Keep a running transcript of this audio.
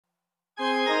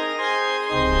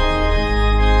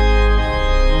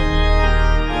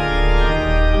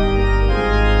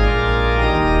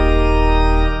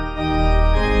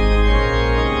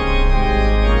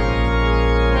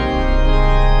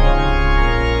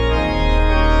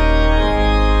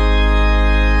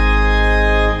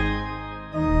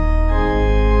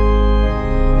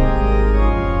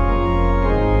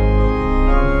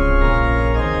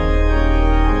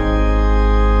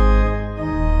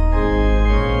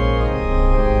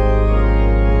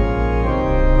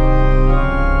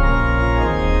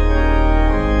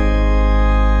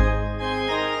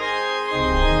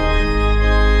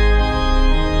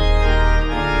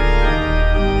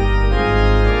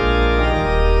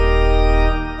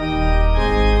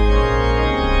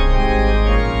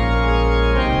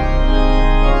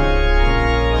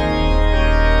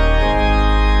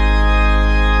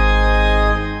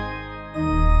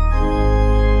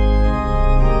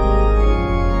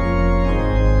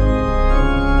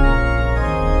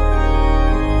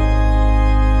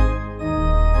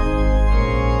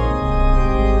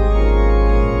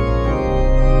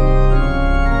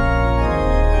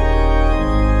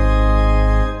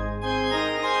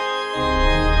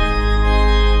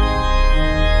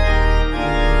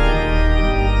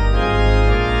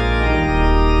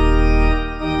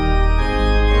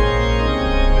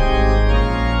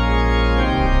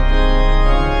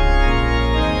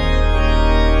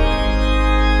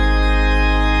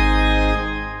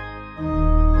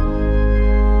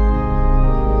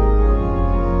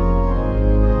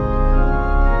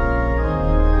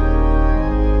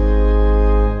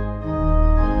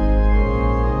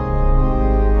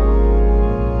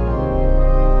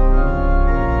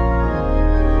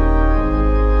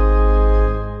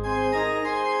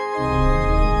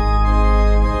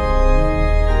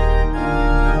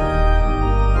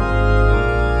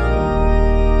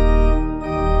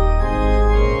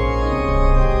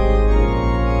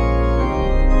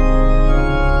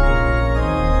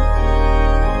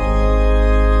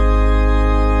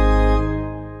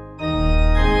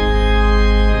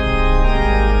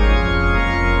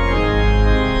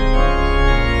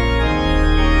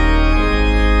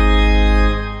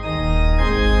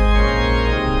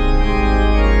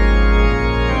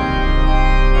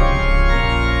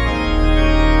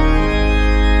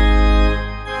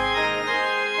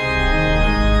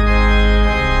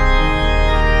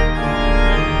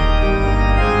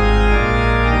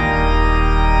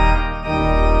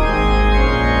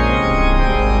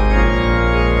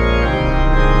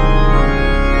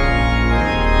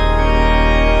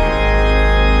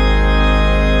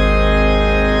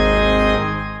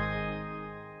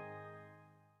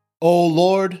O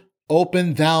Lord,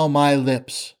 open thou my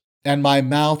lips, and my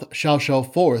mouth shall show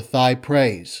forth thy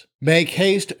praise. Make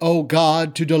haste, O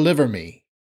God, to deliver me.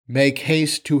 Make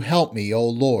haste to help me, O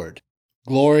Lord.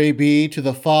 Glory be to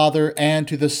the Father, and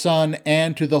to the Son,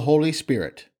 and to the Holy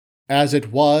Spirit, as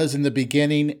it was in the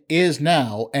beginning, is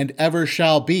now, and ever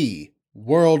shall be,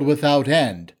 world without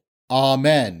end.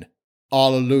 Amen.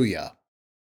 Alleluia.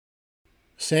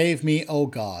 Save me, O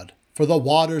God, for the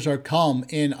waters are come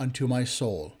in unto my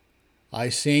soul. I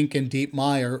sink in deep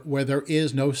mire where there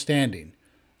is no standing.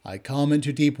 I come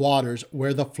into deep waters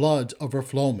where the floods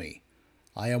overflow me.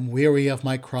 I am weary of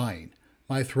my crying.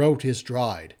 My throat is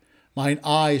dried. Mine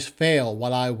eyes fail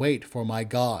while I wait for my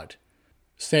God.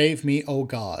 Save me, O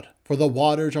God, for the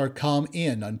waters are come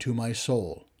in unto my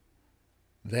soul.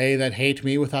 They that hate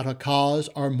me without a cause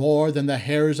are more than the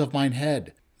hairs of mine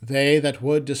head. They that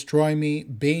would destroy me,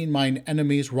 being mine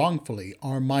enemies wrongfully,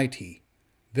 are mighty.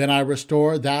 Then I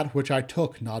restore that which I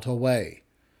took not away.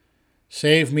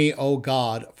 Save me, O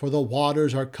God, for the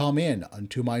waters are come in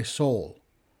unto my soul.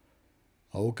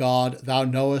 O God, thou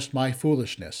knowest my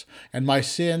foolishness, and my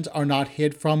sins are not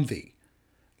hid from thee.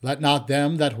 Let not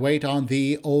them that wait on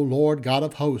thee, O Lord God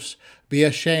of hosts, be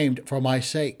ashamed for my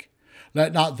sake.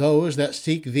 Let not those that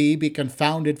seek thee be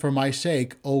confounded for my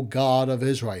sake, O God of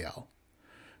Israel.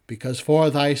 Because for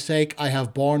thy sake I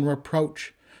have borne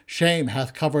reproach, shame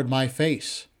hath covered my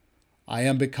face. I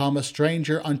am become a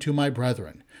stranger unto my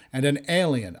brethren, and an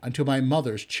alien unto my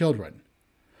mother's children.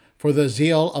 For the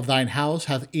zeal of thine house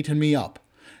hath eaten me up,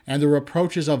 and the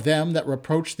reproaches of them that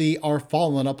reproach thee are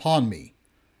fallen upon me.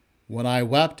 When I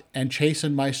wept and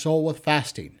chastened my soul with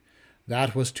fasting,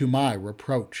 that was to my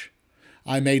reproach.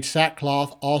 I made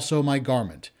sackcloth also my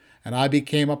garment, and I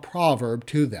became a proverb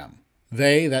to them.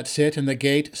 They that sit in the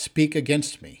gate speak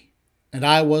against me, and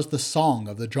I was the song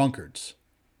of the drunkards.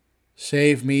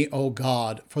 Save me, O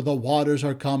God, for the waters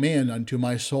are come in unto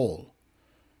my soul.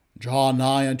 Draw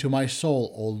nigh unto my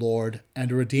soul, O Lord,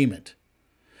 and redeem it.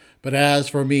 But as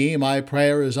for me, my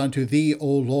prayer is unto thee, O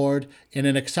Lord, in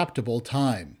an acceptable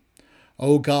time.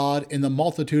 O God, in the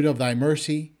multitude of thy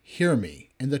mercy, hear me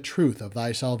in the truth of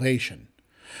thy salvation.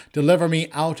 Deliver me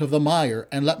out of the mire,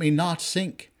 and let me not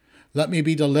sink. Let me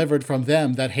be delivered from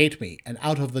them that hate me, and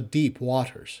out of the deep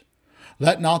waters.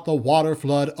 Let not the water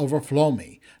flood overflow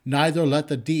me, neither let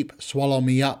the deep swallow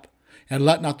me up, and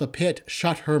let not the pit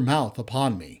shut her mouth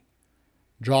upon me.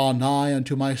 Draw nigh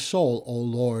unto my soul, O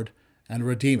Lord, and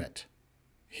redeem it.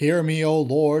 Hear me, O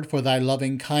Lord, for thy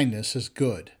loving kindness is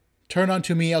good. Turn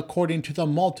unto me according to the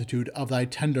multitude of thy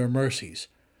tender mercies,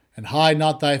 and hide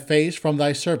not thy face from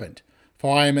thy servant,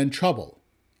 for I am in trouble.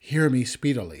 Hear me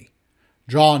speedily.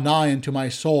 Draw nigh unto my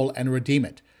soul, and redeem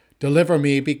it. Deliver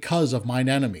me because of mine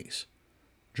enemies.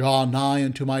 Draw nigh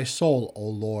unto my soul, O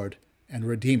Lord, and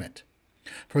redeem it.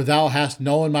 For thou hast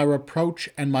known my reproach,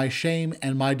 and my shame,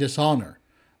 and my dishonor.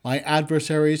 My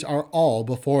adversaries are all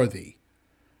before thee.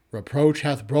 Reproach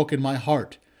hath broken my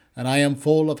heart, and I am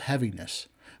full of heaviness.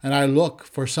 And I look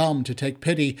for some to take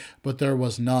pity, but there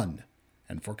was none,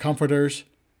 and for comforters,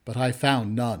 but I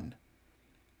found none.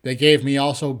 They gave me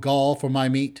also gall for my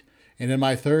meat, and in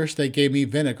my thirst they gave me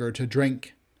vinegar to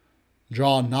drink.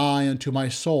 Draw nigh unto my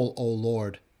soul, O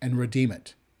Lord, and redeem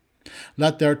it.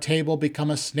 Let their table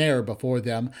become a snare before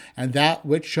them, and that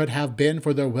which should have been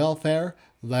for their welfare,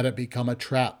 let it become a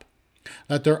trap.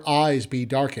 Let their eyes be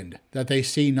darkened, that they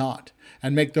see not,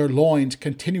 and make their loins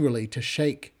continually to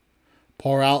shake.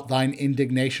 Pour out thine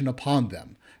indignation upon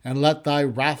them, and let thy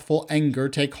wrathful anger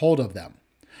take hold of them.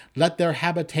 Let their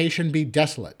habitation be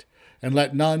desolate, and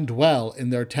let none dwell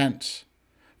in their tents.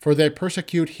 For they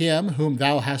persecute him whom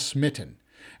thou hast smitten,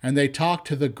 and they talk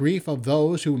to the grief of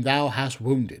those whom thou hast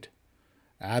wounded.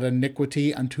 Add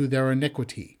iniquity unto their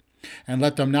iniquity, and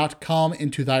let them not come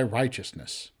into thy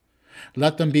righteousness.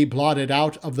 Let them be blotted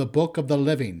out of the book of the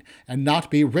living, and not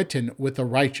be written with the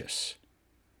righteous.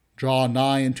 Draw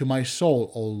nigh unto my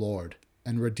soul, O Lord,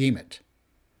 and redeem it.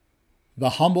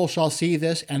 The humble shall see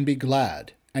this and be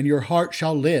glad, and your heart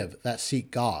shall live that seek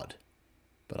God.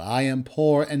 But I am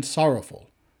poor and sorrowful.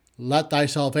 Let thy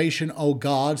salvation, O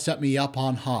God, set me up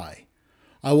on high.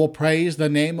 I will praise the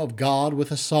name of God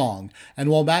with a song, and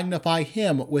will magnify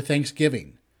him with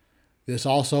thanksgiving. This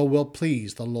also will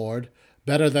please the Lord,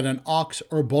 better than an ox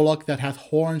or bullock that hath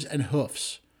horns and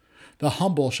hoofs. The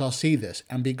humble shall see this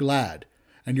and be glad,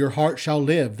 and your heart shall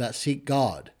live that seek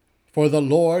God. For the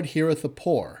Lord heareth the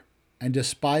poor, and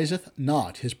despiseth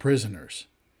not his prisoners.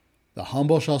 The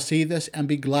humble shall see this and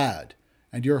be glad,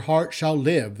 and your heart shall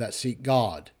live that seek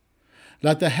God.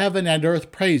 Let the heaven and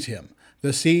earth praise him,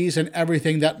 the seas and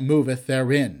everything that moveth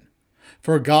therein.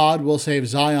 For God will save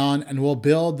Zion, and will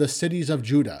build the cities of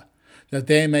Judah. that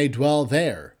they may dwell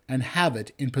there and have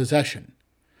it in possession.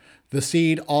 The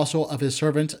seed also of his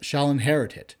servants shall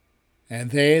inherit it,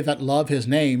 and they that love his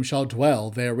name shall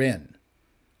dwell therein.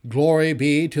 Glory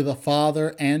be to the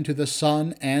Father, and to the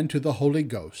Son, and to the Holy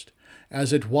Ghost,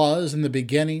 as it was in the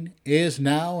beginning, is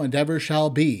now, and ever shall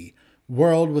be,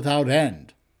 world without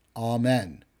end.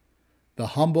 Amen. The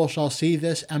humble shall see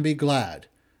this and be glad,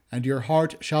 and your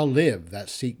heart shall live that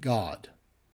seek God.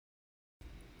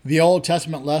 The Old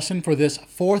Testament lesson for this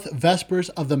fourth Vespers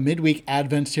of the Midweek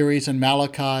Advent series in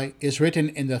Malachi is written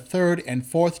in the 3rd and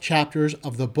 4th chapters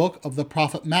of the book of the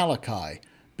prophet Malachi,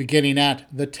 beginning at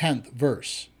the 10th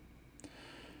verse.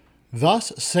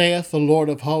 Thus saith the Lord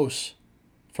of hosts,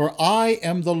 For I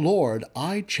am the Lord,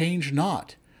 I change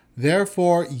not.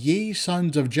 Therefore ye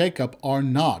sons of Jacob are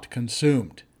not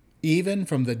consumed. Even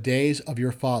from the days of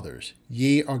your fathers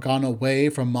ye are gone away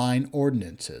from mine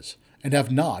ordinances, and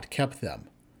have not kept them.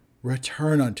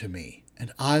 Return unto me,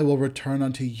 and I will return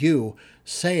unto you,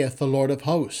 saith the Lord of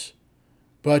hosts.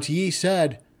 But ye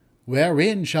said,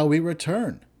 Wherein shall we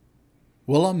return?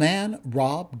 Will a man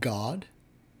rob God?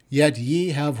 Yet ye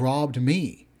have robbed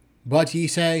me. But ye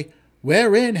say,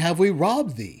 Wherein have we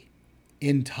robbed thee?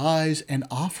 In tithes and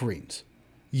offerings.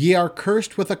 Ye are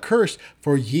cursed with a curse,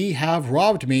 for ye have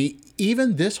robbed me,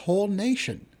 even this whole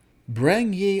nation.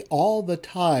 Bring ye all the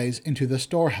tithes into the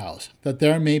storehouse, that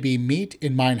there may be meat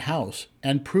in mine house,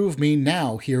 and prove me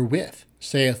now herewith,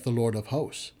 saith the Lord of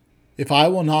hosts. If I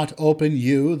will not open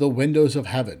you the windows of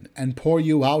heaven, and pour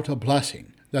you out a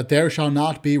blessing, that there shall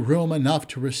not be room enough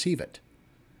to receive it.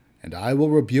 And I will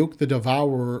rebuke the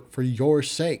devourer for your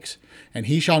sakes, and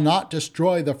he shall not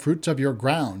destroy the fruits of your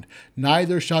ground,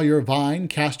 neither shall your vine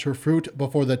cast her fruit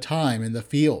before the time in the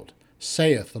field,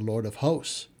 saith the Lord of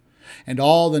hosts. And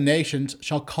all the nations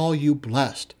shall call you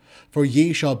blessed, for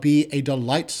ye shall be a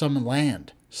delightsome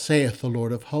land, saith the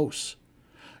Lord of hosts.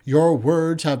 Your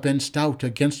words have been stout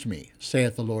against me,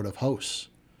 saith the Lord of hosts.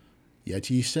 Yet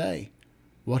ye say,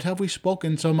 What have we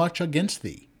spoken so much against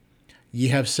thee? Ye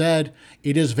have said,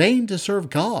 It is vain to serve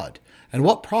God, and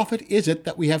what profit is it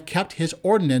that we have kept his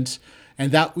ordinance,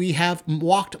 and that we have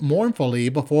walked mournfully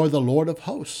before the Lord of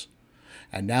hosts?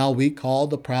 And now we call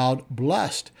the proud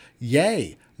blessed,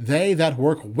 yea, they that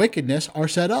work wickedness are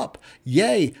set up,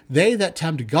 yea, they that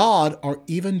tempt God are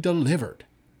even delivered.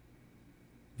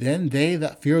 Then they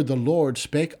that feared the Lord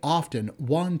spake often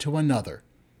one to another,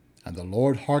 and the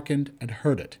Lord hearkened and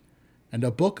heard it. And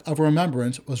a book of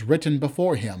remembrance was written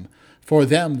before him for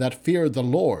them that feared the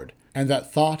Lord, and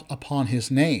that thought upon his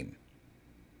name.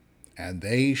 And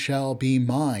they shall be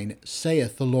mine,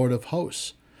 saith the Lord of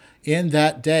hosts, in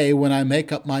that day when I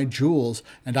make up my jewels,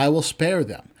 and I will spare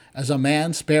them, as a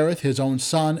man spareth his own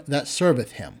son that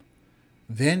serveth him.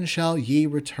 Then shall ye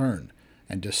return,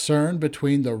 and discern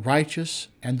between the righteous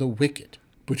and the wicked,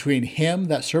 between him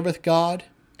that serveth God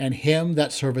and him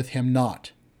that serveth him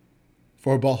not.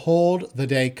 For behold, the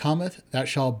day cometh that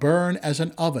shall burn as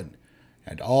an oven,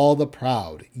 and all the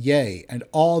proud, yea, and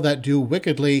all that do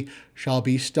wickedly, shall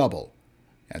be stubble.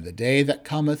 And the day that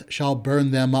cometh shall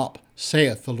burn them up,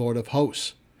 saith the Lord of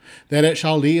hosts, that it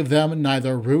shall leave them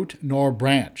neither root nor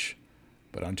branch.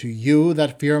 But unto you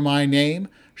that fear my name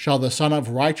shall the Son of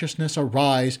Righteousness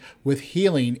arise with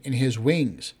healing in his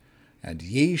wings. And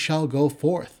ye shall go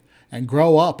forth, and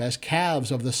grow up as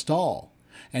calves of the stall.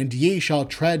 And ye shall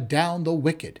tread down the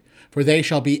wicked, for they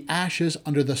shall be ashes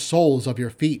under the soles of your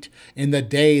feet, in the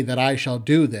day that I shall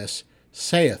do this,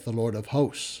 saith the Lord of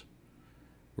hosts.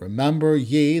 Remember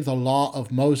ye the law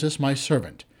of Moses my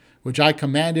servant, which I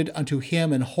commanded unto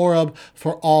him in Horeb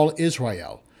for all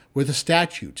Israel, with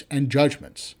statutes and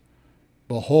judgments.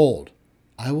 Behold,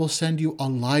 I will send you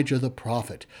Elijah the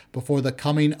prophet before the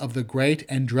coming of the great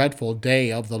and dreadful day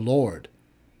of the Lord.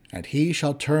 And he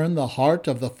shall turn the heart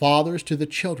of the fathers to the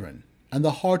children, and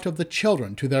the heart of the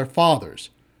children to their fathers,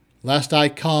 lest I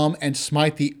come and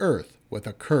smite the earth with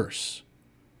a curse.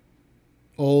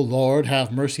 O Lord,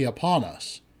 have mercy upon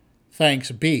us.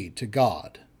 Thanks be to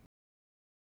God.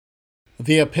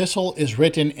 The epistle is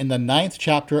written in the 9th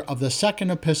chapter of the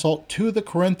 2nd epistle to the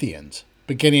Corinthians,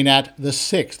 beginning at the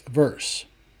 6th verse.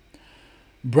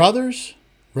 Brothers,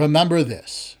 remember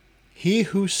this. He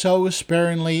who sows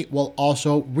sparingly will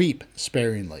also reap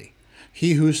sparingly.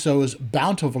 He who sows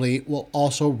bountifully will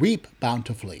also reap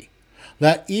bountifully.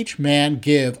 Let each man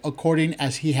give according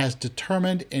as he has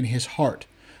determined in his heart,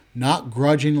 not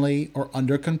grudgingly or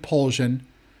under compulsion,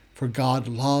 for God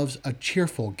loves a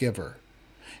cheerful giver.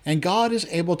 And God is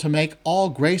able to make all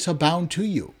grace abound to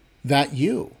you, that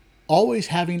you, always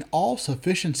having all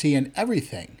sufficiency in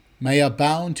everything, may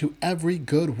abound to every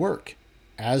good work.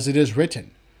 As it is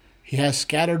written, He has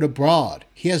scattered abroad.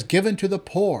 He has given to the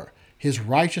poor. His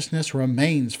righteousness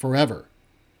remains forever.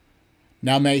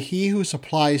 Now may he who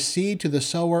supplies seed to the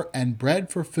sower and bread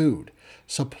for food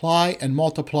supply and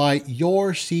multiply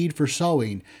your seed for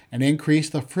sowing and increase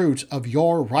the fruits of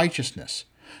your righteousness,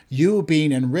 you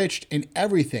being enriched in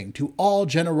everything to all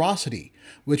generosity,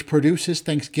 which produces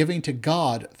thanksgiving to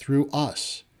God through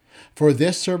us. For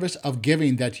this service of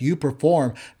giving that you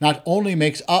perform not only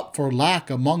makes up for lack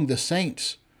among the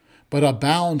saints, but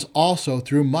abounds also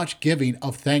through much giving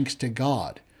of thanks to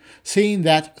God, seeing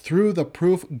that through the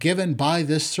proof given by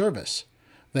this service,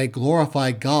 they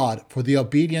glorify God for the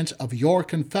obedience of your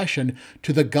confession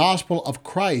to the gospel of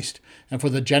Christ and for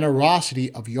the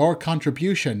generosity of your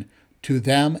contribution to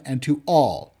them and to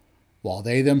all, while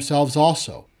they themselves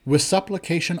also, with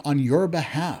supplication on your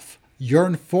behalf,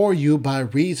 yearn for you by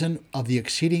reason of the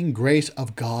exceeding grace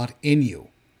of God in you.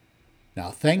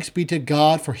 Now thanks be to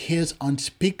God for his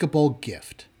unspeakable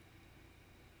gift.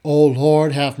 O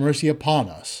Lord, have mercy upon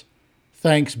us.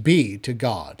 Thanks be to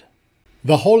God.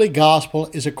 The Holy Gospel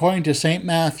is according to St.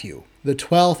 Matthew, the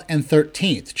 12th and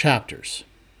 13th chapters.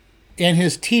 In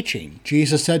his teaching,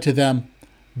 Jesus said to them,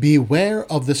 "Beware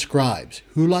of the scribes,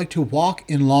 who like to walk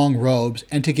in long robes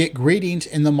and to get greetings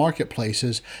in the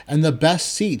marketplaces and the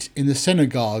best seats in the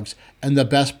synagogues and the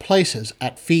best places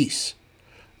at feasts.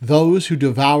 Those who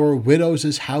devour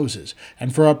widows' houses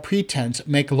and for a pretense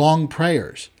make long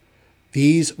prayers.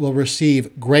 These will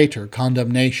receive greater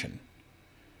condemnation."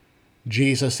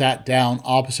 Jesus sat down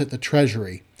opposite the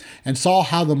treasury and saw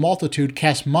how the multitude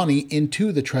cast money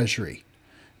into the treasury.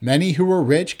 Many who were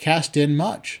rich cast in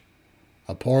much.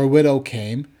 A poor widow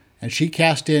came, and she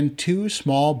cast in 2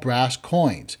 small brass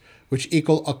coins, which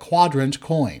equal a quadrans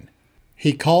coin.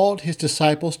 He called his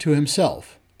disciples to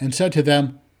himself and said to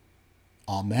them,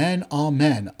 "Amen,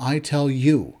 amen, I tell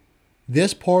you,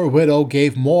 this poor widow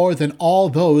gave more than all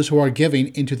those who are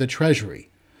giving into the treasury.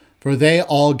 For they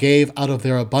all gave out of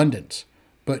their abundance,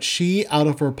 but she out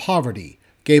of her poverty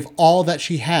gave all that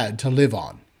she had to live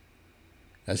on."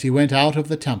 As he went out of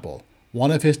the temple,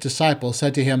 one of his disciples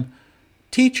said to him,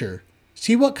 "Teacher,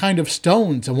 see what kind of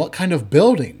stones and what kind of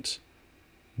buildings."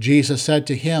 Jesus said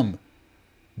to him,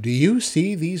 "Do you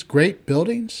see these great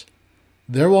buildings?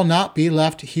 There will not be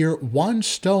left here one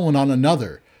stone on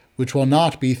another, which will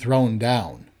not be thrown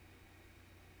down."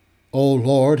 O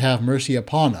Lord, have mercy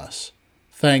upon us.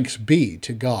 Thanks be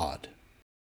to God.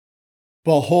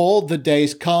 Behold, the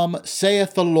days come,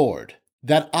 saith the Lord,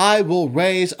 that I will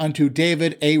raise unto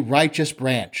David a righteous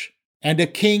branch, and a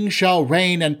king shall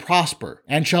reign and prosper,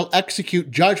 and shall execute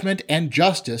judgment and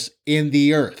justice in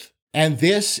the earth. And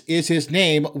this is his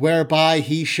name whereby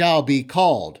he shall be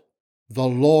called, the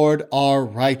Lord our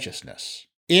righteousness.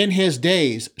 In his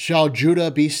days shall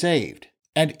Judah be saved,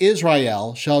 and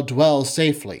Israel shall dwell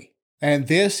safely. And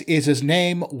this is his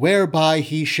name whereby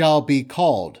he shall be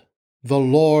called, the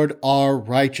Lord our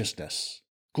righteousness.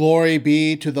 Glory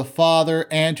be to the Father,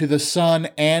 and to the Son,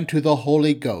 and to the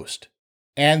Holy Ghost.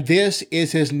 And this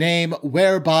is his name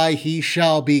whereby he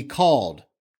shall be called,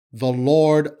 the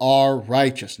Lord our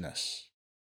righteousness.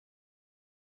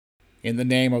 In the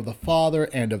name of the Father,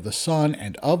 and of the Son,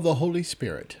 and of the Holy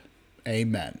Spirit.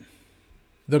 Amen.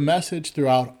 The message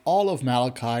throughout all of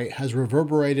Malachi has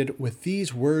reverberated with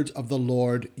these words of the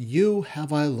Lord, "You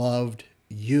have I loved,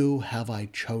 you have I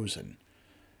chosen."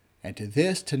 And to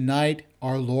this tonight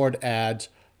our Lord adds,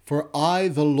 "For I,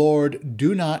 the Lord,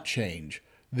 do not change.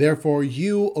 Therefore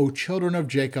you, O children of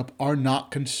Jacob, are not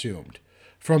consumed.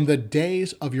 From the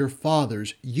days of your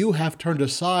fathers you have turned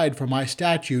aside from my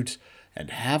statutes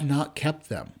and have not kept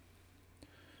them."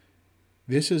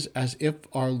 This is as if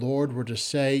our Lord were to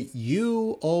say,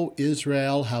 "You, O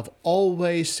Israel, have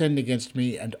always sinned against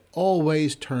me and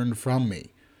always turned from me.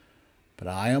 But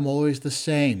I am always the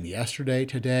same, yesterday,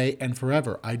 today, and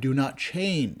forever. I do not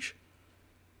change.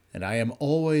 And I am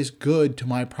always good to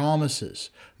my promises.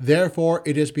 Therefore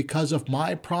it is because of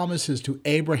my promises to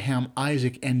Abraham,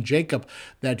 Isaac, and Jacob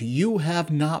that you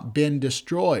have not been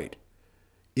destroyed.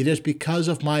 It is because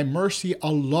of my mercy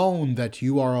alone that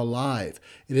you are alive.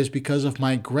 It is because of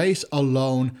my grace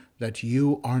alone that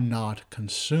you are not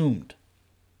consumed."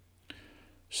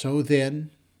 So then,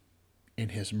 in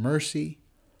his mercy,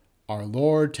 our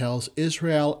Lord tells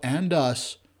Israel and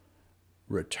us,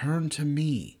 "Return to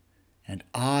me, and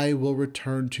I will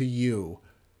return to you,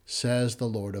 says the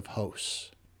Lord of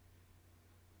hosts."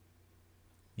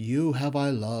 You have I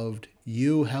loved,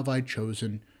 you have I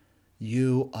chosen,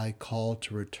 you I call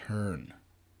to return.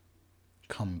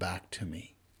 Come back to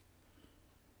me.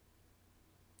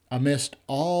 Amidst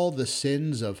all the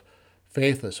sins of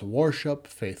faithless worship,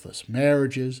 faithless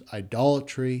marriages,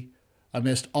 idolatry,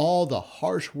 Amidst all the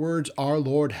harsh words our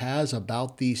Lord has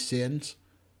about these sins,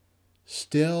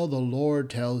 still the Lord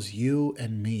tells you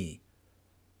and me,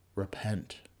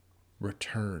 repent,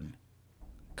 return,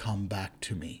 come back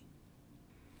to me.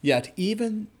 Yet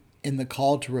even in the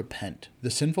call to repent,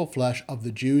 the sinful flesh of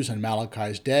the Jews in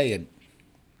Malachi's day, and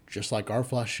just like our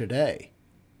flesh today,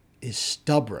 is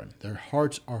stubborn. Their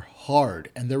hearts are hard,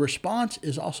 and their response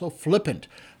is also flippant.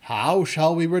 How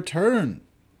shall we return?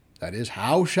 That is,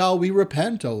 how shall we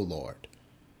repent, O Lord?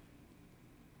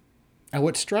 And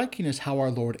what's striking is how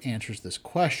our Lord answers this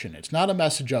question. It's not a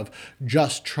message of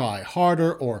just try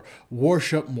harder or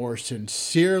worship more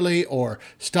sincerely or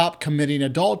stop committing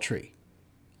adultery,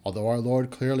 although our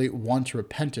Lord clearly wants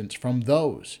repentance from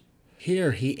those.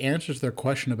 Here, he answers their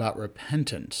question about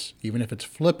repentance. Even if it's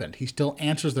flippant, he still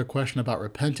answers their question about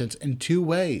repentance in two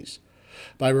ways: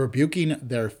 by rebuking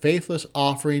their faithless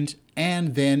offerings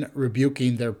and then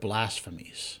rebuking their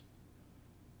blasphemies.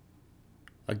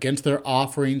 Against their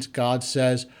offerings, God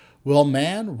says, "Will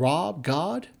man rob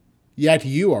God? Yet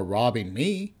you are robbing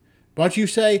me." But you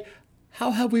say,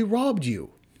 "How have we robbed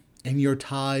you?" In your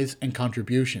tithes and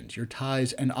contributions, your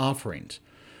tithes and offerings.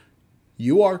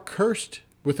 You are cursed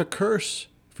with a curse,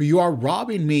 for you are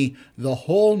robbing me, the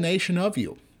whole nation of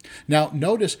you. Now,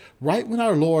 notice, right when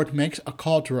our Lord makes a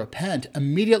call to repent,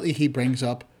 immediately he brings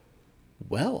up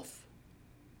wealth.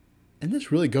 And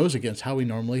this really goes against how we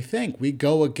normally think. We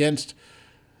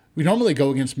normally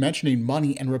go against mentioning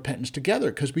money and repentance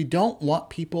together because we don't want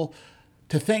people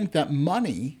to think that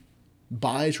money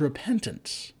buys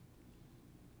repentance.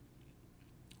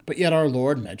 But yet our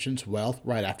Lord mentions wealth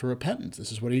right after repentance.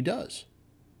 This is what he does.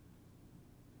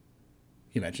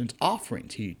 He mentions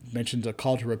offerings. He mentions a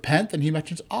call to repent, and he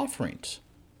mentions offerings.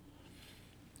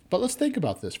 But let's think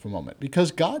about this for a moment,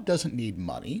 because God doesn't need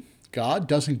money. God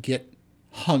doesn't get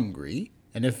hungry.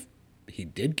 And if he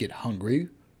did get hungry,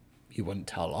 he wouldn't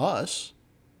tell us.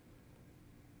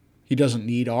 He doesn't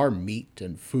need our meat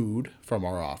and food from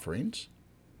our offerings.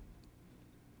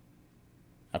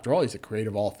 After all, he's the creator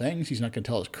of all things. He's not going to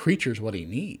tell his creatures what he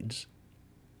needs.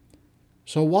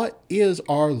 So what is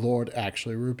our Lord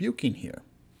actually rebuking here?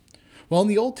 Well, in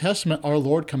the Old Testament, our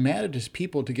Lord commanded his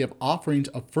people to give offerings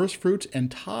of first fruits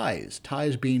and tithes,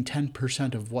 tithes being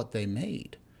 10% of what they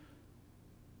made,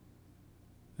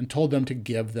 and told them to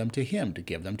give them to him, to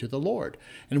give them to the Lord.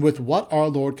 And with what our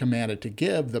Lord commanded to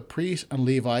give, the priests and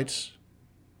Levites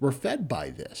were fed by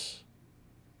this.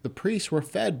 The priests were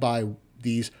fed by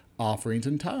these offerings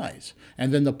and tithes,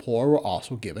 and then the poor were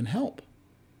also given help.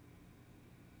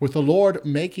 With the Lord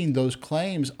making those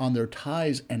claims on their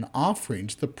tithes and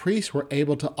offerings, the priests were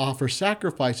able to offer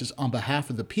sacrifices on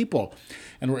behalf of the people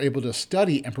and were able to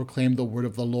study and proclaim the word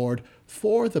of the Lord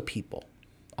for the people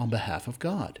on behalf of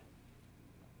God.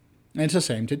 And it's the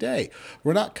same today.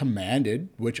 We're not commanded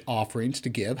which offerings to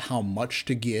give, how much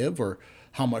to give, or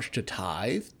how much to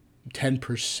tithe.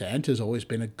 10% has always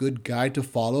been a good guide to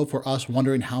follow for us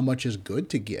wondering how much is good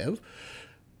to give.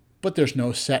 But there's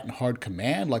no set and hard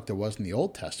command like there was in the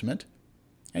Old Testament.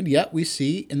 And yet we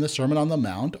see in the Sermon on the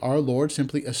Mount, our Lord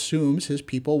simply assumes his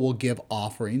people will give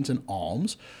offerings and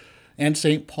alms. And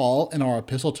St. Paul in our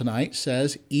epistle tonight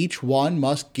says, each one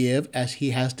must give as he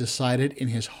has decided in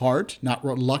his heart, not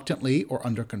reluctantly or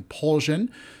under compulsion,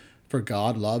 for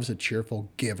God loves a cheerful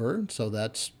giver. So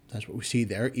that's what we see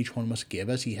there. Each one must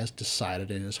give as he has decided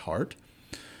in his heart.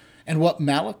 And what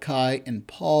Malachi and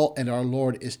Paul and our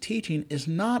Lord is teaching is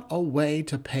not a way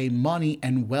to pay money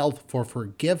and wealth for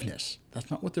forgiveness.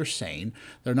 That's not what they're saying.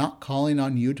 They're not calling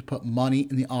on you to put money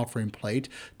in the offering plate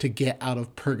to get out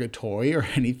of purgatory or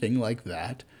anything like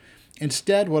that.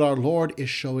 Instead, what our Lord is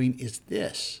showing is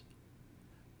this,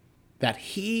 that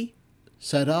he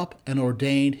set up and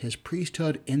ordained his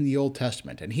priesthood in the Old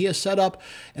Testament, and he has set up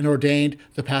and ordained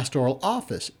the pastoral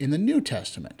office in the New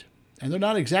Testament. And they're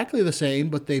not exactly the same,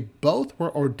 but they both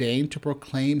were ordained to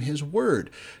proclaim his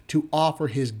word, to offer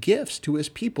his gifts to his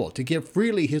people, to give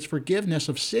freely his forgiveness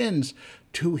of sins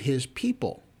to his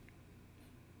people.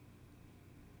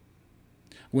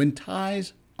 When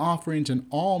tithes, offerings, and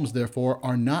alms, therefore,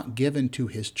 are not given to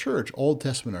his church, Old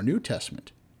Testament or New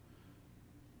Testament,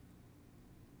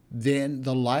 then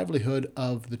the livelihood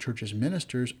of the church's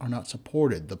ministers are not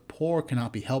supported. The poor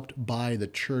cannot be helped by the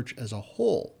church as a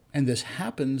whole. And this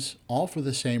happens all for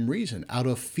the same reason, out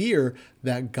of fear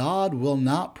that God will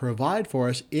not provide for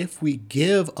us if we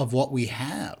give of what we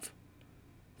have.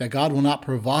 That God will not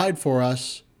provide for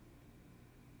us,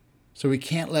 so we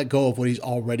can't let go of what he's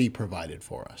already provided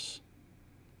for us.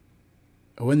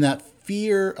 When that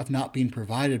fear of not being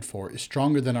provided for is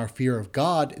stronger than our fear of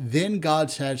God, then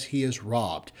God says he is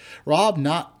robbed. Robbed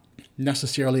not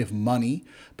necessarily of money,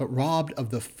 but robbed of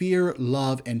the fear,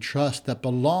 love, and trust that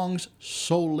belongs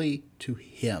solely to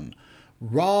Him.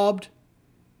 Robbed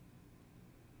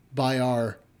by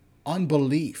our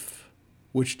unbelief,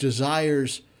 which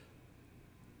desires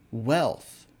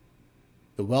wealth,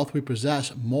 the wealth we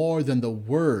possess more than the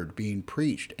word being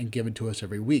preached and given to us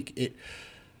every week.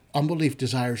 Unbelief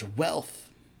desires wealth,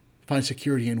 finds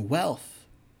security in wealth,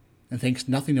 and thinks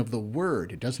nothing of the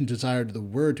word. It doesn't desire the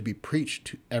word to be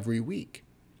preached every week.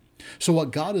 So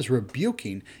what God is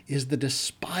rebuking is the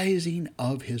despising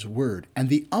of His word and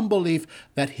the unbelief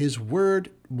that His word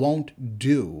won't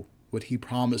do what He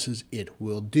promises it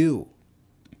will do.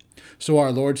 So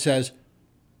our Lord says,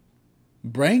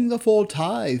 bring the full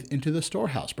tithe into the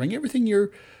storehouse. Bring everything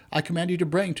I command you to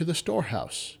bring to the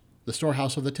storehouse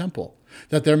of the temple,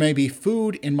 that there may be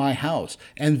food in my house,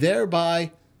 and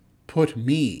thereby put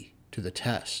me to the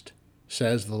test,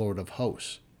 says the Lord of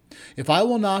hosts. If I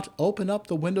will not open up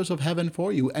the windows of heaven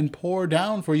for you and pour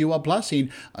down for you a blessing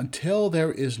until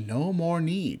there is no more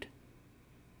need,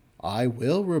 I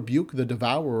will rebuke the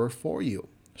devourer for you,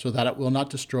 so that it will not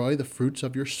destroy the fruits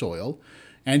of your soil,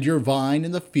 and your vine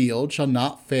in the field shall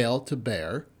not fail to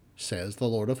bear, says the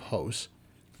Lord of hosts.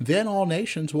 Then all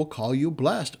nations will call you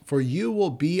blessed, for you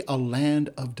will be a land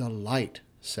of delight,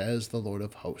 says the Lord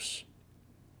of hosts.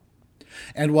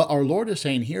 And what our Lord is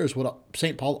saying here is what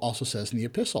St. Paul also says in the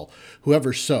epistle.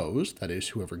 Whoever sows, that is,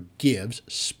 whoever gives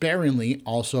sparingly,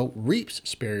 also reaps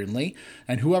sparingly,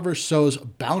 and whoever sows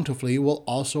bountifully will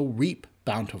also reap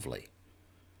bountifully.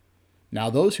 Now,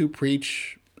 those who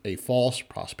preach a false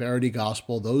prosperity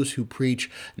gospel, those who preach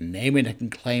name it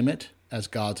and claim it as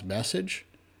God's message,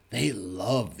 they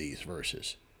love these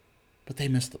verses, but they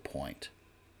miss the point.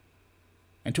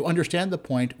 And to understand the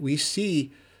point, we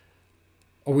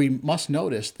must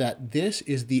notice that this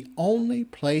is the only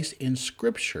place in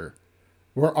Scripture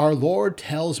where our Lord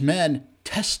tells men,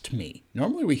 test me.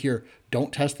 Normally we hear,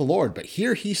 don't test the Lord, but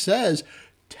here He says,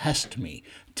 test me.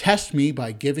 Test me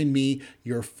by giving me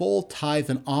your full tithe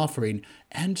and offering,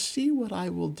 and see what I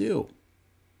will do.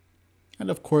 And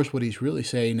of course, what He's really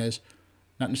saying is,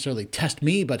 not necessarily test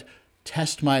me, but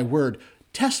test my word.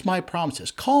 Test my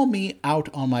promises. Call me out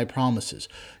on my promises.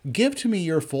 Give to me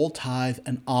your full tithe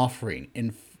and offering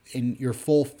in your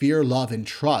full fear, love, and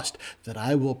trust that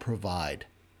I will provide.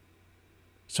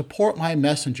 Support my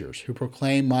messengers who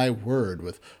proclaim my word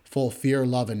with full fear,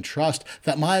 love, and trust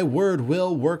that my word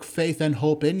will work faith and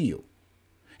hope in you,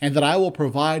 and that I will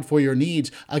provide for your needs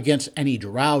against any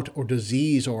drought or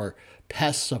disease or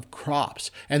pests of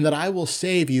crops, and that I will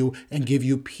save you and give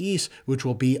you peace, which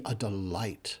will be a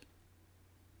delight.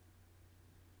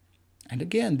 And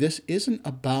again, this isn't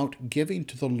about giving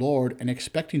to the Lord and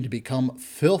expecting to become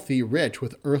filthy rich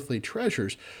with earthly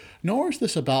treasures, nor is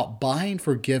this about buying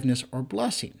forgiveness or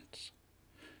blessings.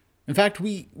 In fact,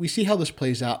 we see how this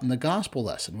plays out in the gospel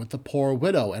lesson with the poor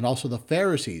widow and also the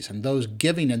Pharisees and those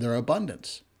giving in their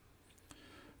abundance.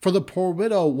 For the poor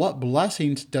widow, what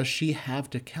blessings does she have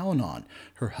to count on?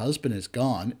 Her husband is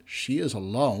gone. She is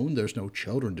alone. There's no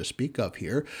children to speak of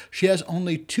here. She has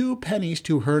only 2 pennies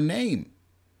to her name.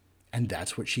 And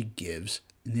that's what she gives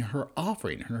in her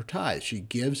offering, in her tithe. She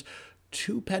gives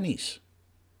 2 pennies,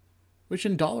 which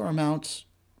in dollar amounts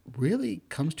really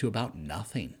comes to about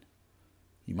nothing.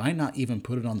 You might not even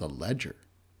put it on the ledger.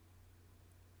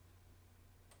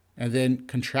 And then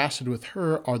contrasted with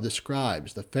her are the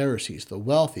scribes, the Pharisees, the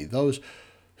wealthy, those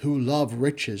who love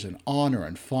riches and honor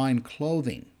and fine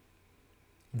clothing.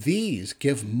 These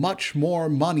give much more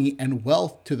money and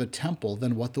wealth to the temple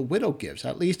than what the widow gives,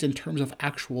 at least in terms of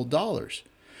actual dollars.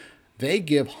 They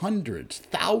give hundreds,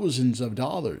 thousands of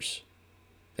dollars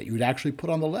that you would actually put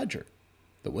on the ledger.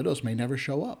 The widows may never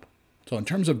show up. So in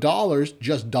terms of dollars,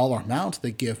 just dollar amounts,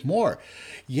 they give more.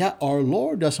 Yet our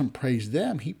Lord doesn't praise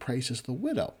them. He praises the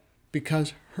widow,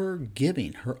 because her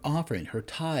giving, her offering, her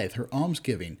tithe, her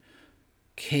almsgiving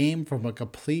came from a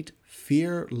complete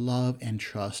fear, love, and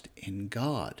trust in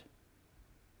God,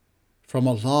 from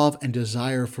a love and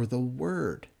desire for the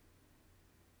word,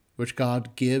 which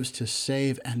God gives to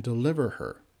save and deliver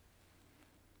her.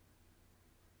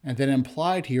 And then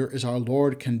implied here is our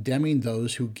Lord condemning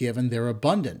those who give in their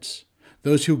abundance,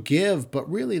 those who give,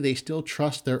 but really they still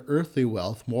trust their earthly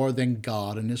wealth more than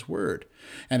God and His word.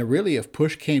 And really, if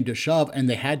push came to shove and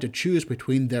they had to choose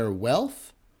between their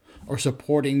wealth or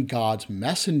supporting God's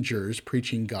messengers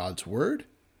preaching God's word,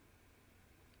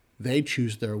 they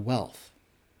choose their wealth.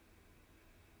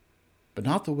 But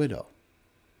not the widow.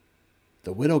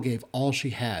 The widow gave all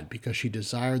she had because she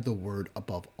desired the word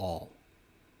above all.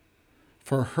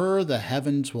 For her the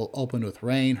heavens will open with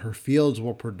rain, her fields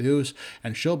will produce,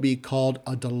 and she'll be called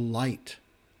a delight.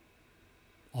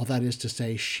 All that is to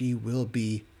say, she will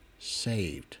be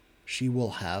saved. She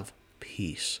will have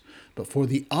peace. But for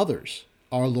the others,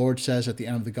 our Lord says at the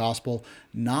end of the gospel,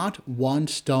 not one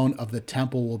stone of the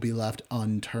temple will be left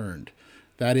unturned.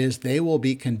 That is, they will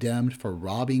be condemned for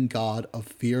robbing God of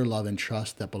fear, love, and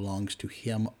trust that belongs to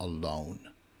him alone.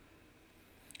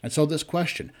 And so this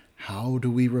question, how do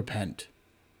we repent?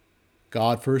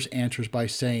 God first answers by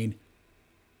saying,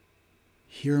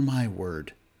 hear my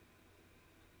word.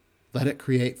 Let it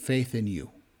create faith in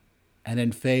you, and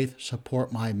in faith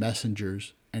support my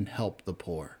messengers and help the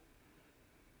poor.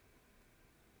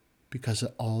 Because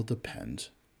it all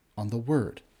depends on the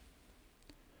word.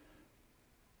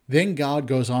 Then God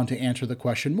goes on to answer the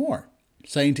question more,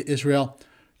 saying to Israel,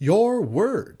 your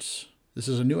words, this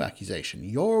is a new accusation,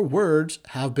 your words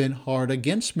have been hard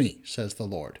against me, says the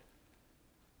Lord.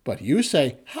 But you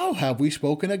say, how have we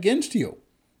spoken against you?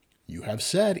 You have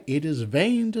said, it is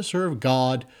vain to serve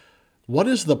God. What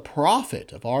is the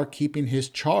profit of our keeping his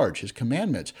charge, his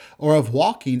commandments, or of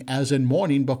walking as in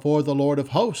mourning before the Lord of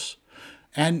hosts?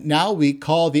 And now we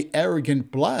call the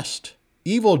arrogant blessed.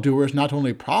 Evildoers not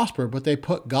only prosper, but they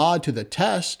put God to the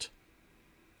test,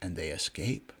 and they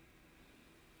escape.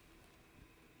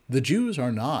 The Jews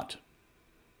are not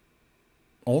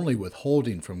only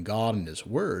withholding from God and his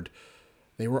word,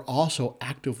 they were also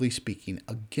actively speaking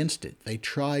against it. They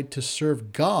tried to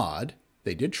serve God.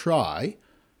 They did try,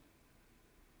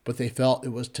 but they felt it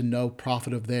was to no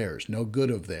profit of theirs, no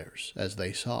good of theirs, as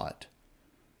they saw it.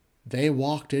 They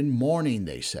walked in mourning,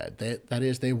 they said. That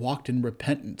is, they walked in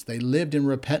repentance. They lived in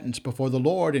repentance before the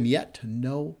Lord, and yet to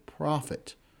no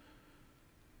profit.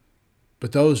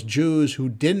 But those Jews who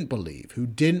didn't believe, who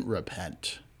didn't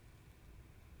repent,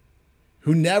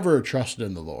 who never trusted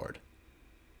in the Lord,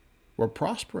 were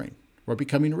prospering, were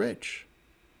becoming rich.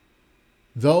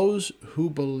 Those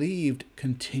who believed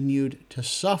continued to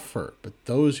suffer, but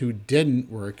those who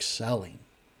didn't were excelling.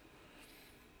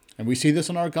 And we see this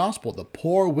in our gospel. The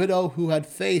poor widow who had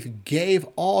faith gave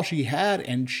all she had,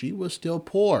 and she was still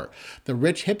poor. The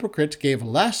rich hypocrites gave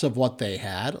less of what they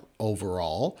had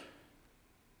overall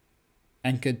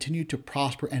and continued to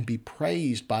prosper and be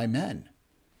praised by men.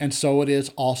 And so it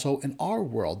is also in our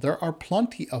world. There are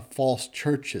plenty of false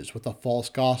churches with a false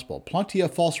gospel, plenty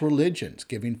of false religions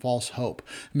giving false hope,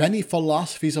 many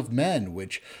philosophies of men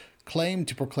which claim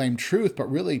to proclaim truth but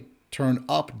really turn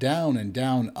up, down, and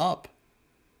down, up.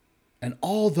 And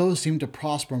all those seem to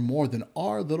prosper more than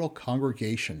our little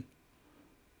congregation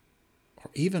or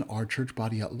even our church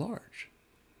body at large.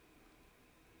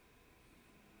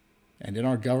 And in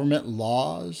our government,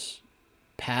 laws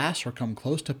pass or come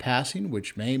close to passing,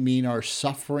 which may mean our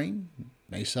suffering,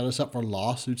 may set us up for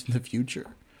lawsuits in the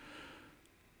future.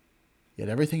 Yet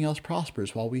everything else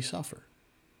prospers while we suffer.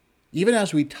 Even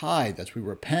as we tithe, as we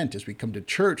repent, as we come to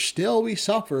church, still we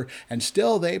suffer, and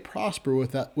still they prosper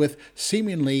with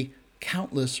seemingly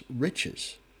countless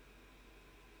riches.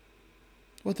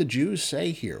 What the Jews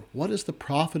say here, what is the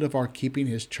profit of our keeping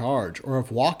his charge, or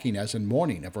of walking as in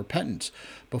mourning, of repentance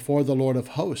before the Lord of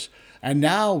hosts? And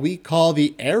now we call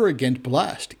the arrogant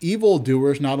blessed.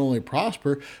 Evildoers not only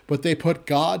prosper, but they put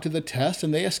God to the test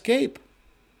and they escape.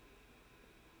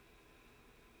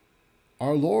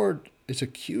 Our Lord is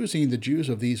accusing the Jews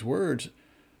of these words,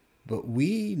 but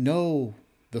we know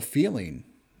the feeling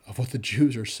of what the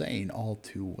Jews are saying all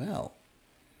too well.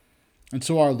 And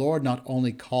so our Lord not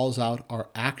only calls out our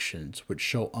actions, which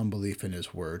show unbelief in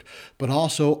his word, but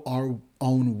also our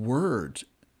own words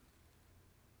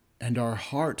and our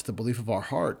hearts, the belief of our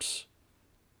hearts,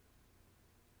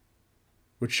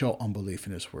 which show unbelief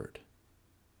in his word,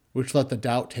 which let the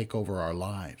doubt take over our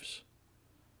lives,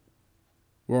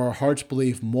 where our hearts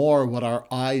believe more what our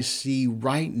eyes see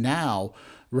right now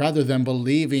rather than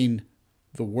believing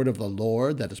the word of the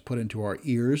Lord that is put into our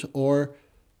ears, or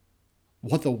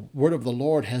what the word of the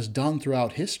Lord has done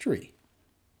throughout history.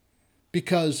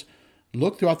 Because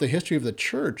look throughout the history of the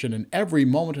church, and in every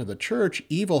moment of the church,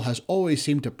 evil has always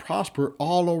seemed to prosper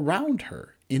all around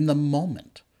her in the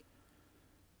moment.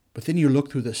 But then you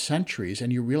look through the centuries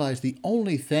and you realize the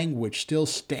only thing which still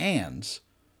stands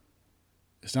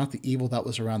is not the evil that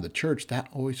was around the church. That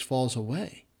always falls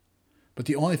away. But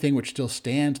the only thing which still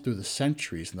stands through the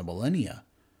centuries and the millennia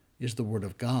is the Word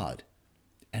of God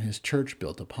and his church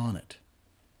built upon it.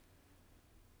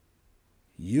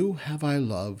 You have I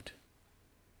loved,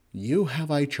 you have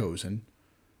I chosen,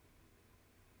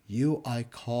 you I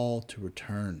call to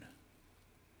return.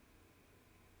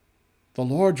 The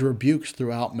Lord's rebukes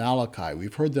throughout Malachi,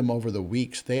 we've heard them over the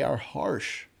weeks, they are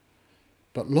harsh.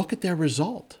 But look at their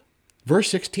result. Verse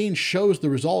 16 shows the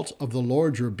results of the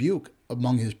Lord's rebuke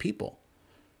among his people.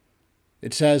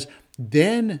 It says,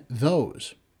 then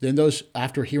those Then those,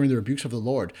 after hearing the rebukes of the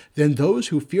Lord, then those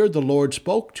who feared the Lord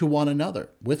spoke to one another,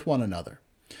 with one another.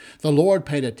 The Lord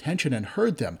paid attention and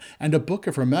heard them, and a book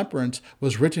of remembrance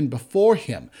was written before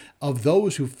him of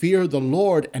those who feared the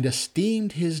Lord and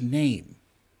esteemed his name.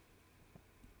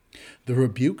 The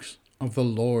rebukes of the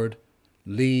Lord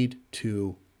lead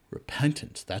to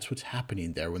repentance. That's what's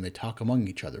happening there when they talk among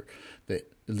each other.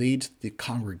 That leads the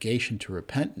congregation to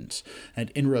repentance. And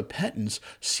in repentance,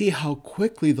 see how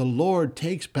quickly the Lord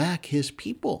takes back his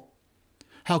people.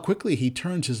 How quickly he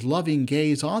turns his loving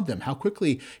gaze on them. How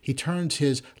quickly he turns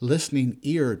his listening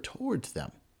ear towards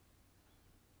them.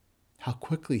 How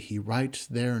quickly he writes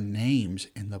their names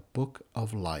in the book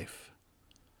of life.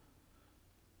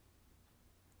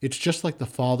 It's just like the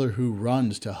father who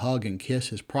runs to hug and kiss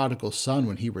his prodigal son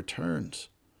when he returns.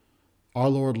 Our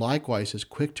Lord likewise is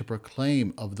quick to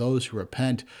proclaim of those who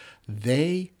repent,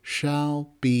 "They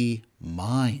shall be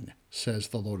mine," says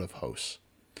the Lord of hosts,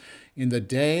 "in the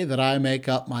day that I make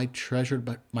up my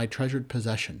treasured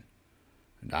possession,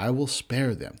 and I will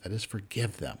spare them," that is,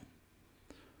 forgive them,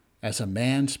 "as a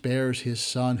man spares his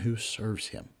son who serves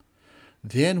him.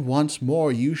 Then once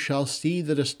more you shall see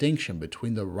the distinction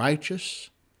between the righteous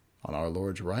on our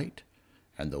Lord's right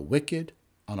and the wicked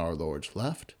on our Lord's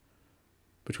left,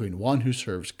 between one who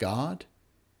serves God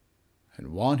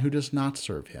and one who does not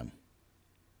serve him.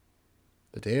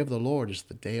 The day of the Lord is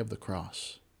the day of the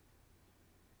cross.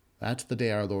 That's the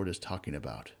day our Lord is talking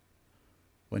about,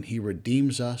 when he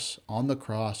redeems us on the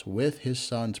cross with his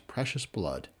Son's precious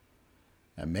blood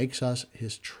and makes us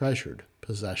his treasured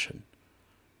possession,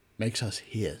 makes us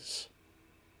his.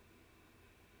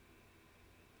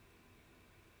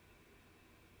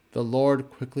 The Lord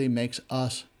quickly makes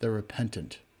us the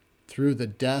repentant through the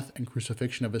death and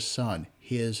crucifixion of his Son,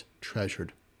 his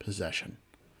treasured possession.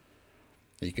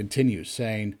 And he continues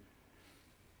saying,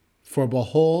 "For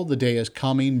behold, the day is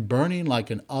coming, burning like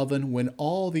an oven, when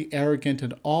all the arrogant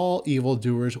and all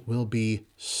evildoers will be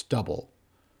stubble.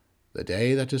 The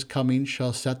day that is coming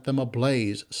shall set them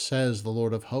ablaze, says the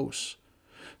Lord of hosts,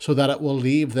 so that it will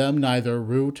leave them neither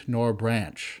root nor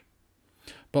branch.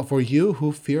 But for you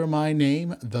who fear my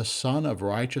name, the Son of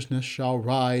Righteousness shall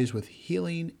rise with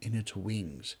healing in its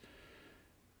wings."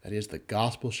 That is, the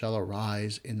gospel shall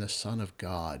arise in the Son of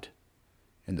God,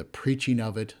 and the preaching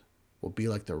of it will be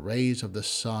like the rays of the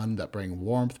sun that bring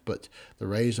warmth, but the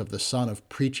rays of the sun of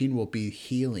preaching will be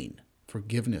healing,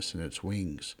 forgiveness in its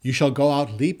wings. You shall go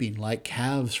out leaping like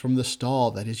calves from the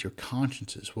stall. That is, your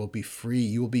consciences will be free.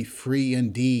 You will be free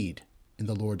indeed in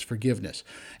the Lord's forgiveness.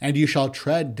 And you shall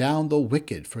tread down the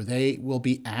wicked, for they will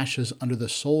be ashes under the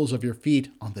soles of your feet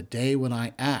on the day when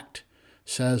I act,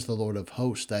 says the Lord of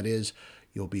hosts. That is,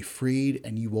 you'll be freed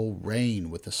and you will reign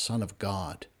with the Son of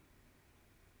God.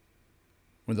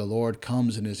 When the Lord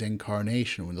comes in his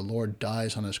incarnation, when the Lord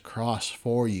dies on his cross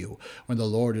for you, when the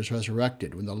Lord is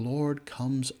resurrected, when the Lord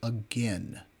comes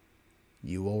again,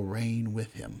 you will reign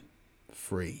with him,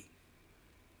 free.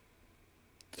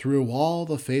 Through all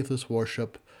the faithless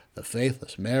worship, the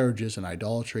faithless marriages and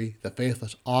idolatry, the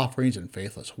faithless offerings and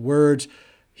faithless words,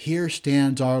 here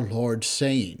stands our Lord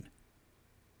saying,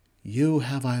 "You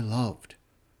have I loved,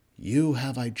 you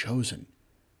have I chosen,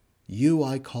 you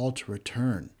I call to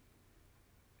return,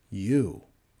 you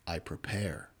I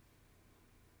prepare."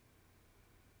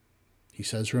 He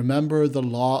says, "Remember the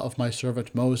law of my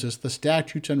servant Moses, the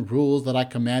statutes and rules that I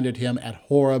commanded him at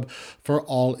Horeb for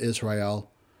all Israel.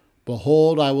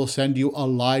 Behold, I will send you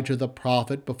Elijah the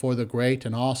prophet before the great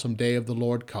and awesome day of the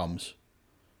Lord comes.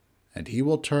 And he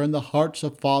will turn the hearts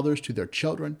of fathers to their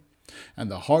children,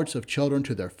 and the hearts of children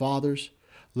to their fathers,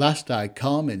 lest I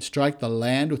come and strike the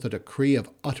land with a decree of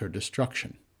utter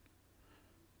destruction."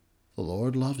 The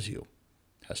Lord loves you,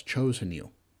 has chosen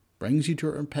you, brings you to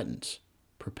repentance,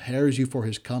 prepares you for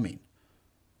his coming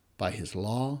by his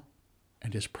law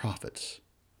and his prophets,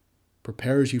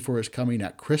 prepares you for his coming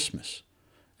at Christmas,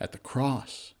 at the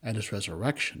cross, at his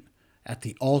resurrection, at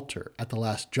the altar, at the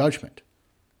last judgment.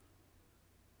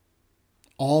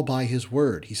 All by his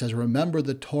word. He says, "Remember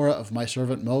the Torah of my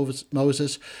servant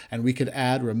Moses," and we could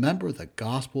add, "Remember the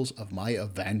Gospels of my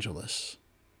evangelists."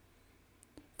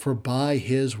 For by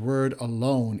his word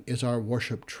alone is our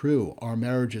worship true, our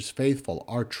marriages faithful,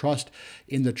 our trust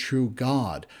in the true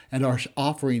God, and our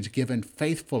offerings given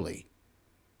faithfully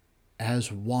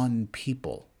as one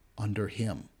people under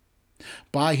him.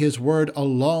 By his word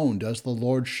alone does the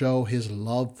Lord show his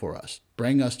love for us,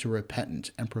 bring us to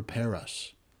repentance, and prepare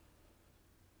us.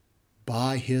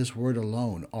 By his word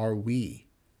alone are we,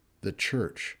 the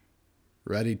church,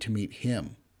 ready to meet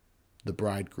him, the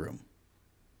bridegroom.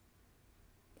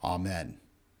 Amen.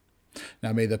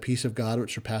 Now may the peace of God,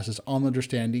 which surpasses all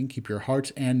understanding, keep your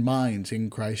hearts and minds in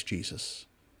Christ Jesus.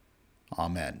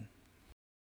 Amen.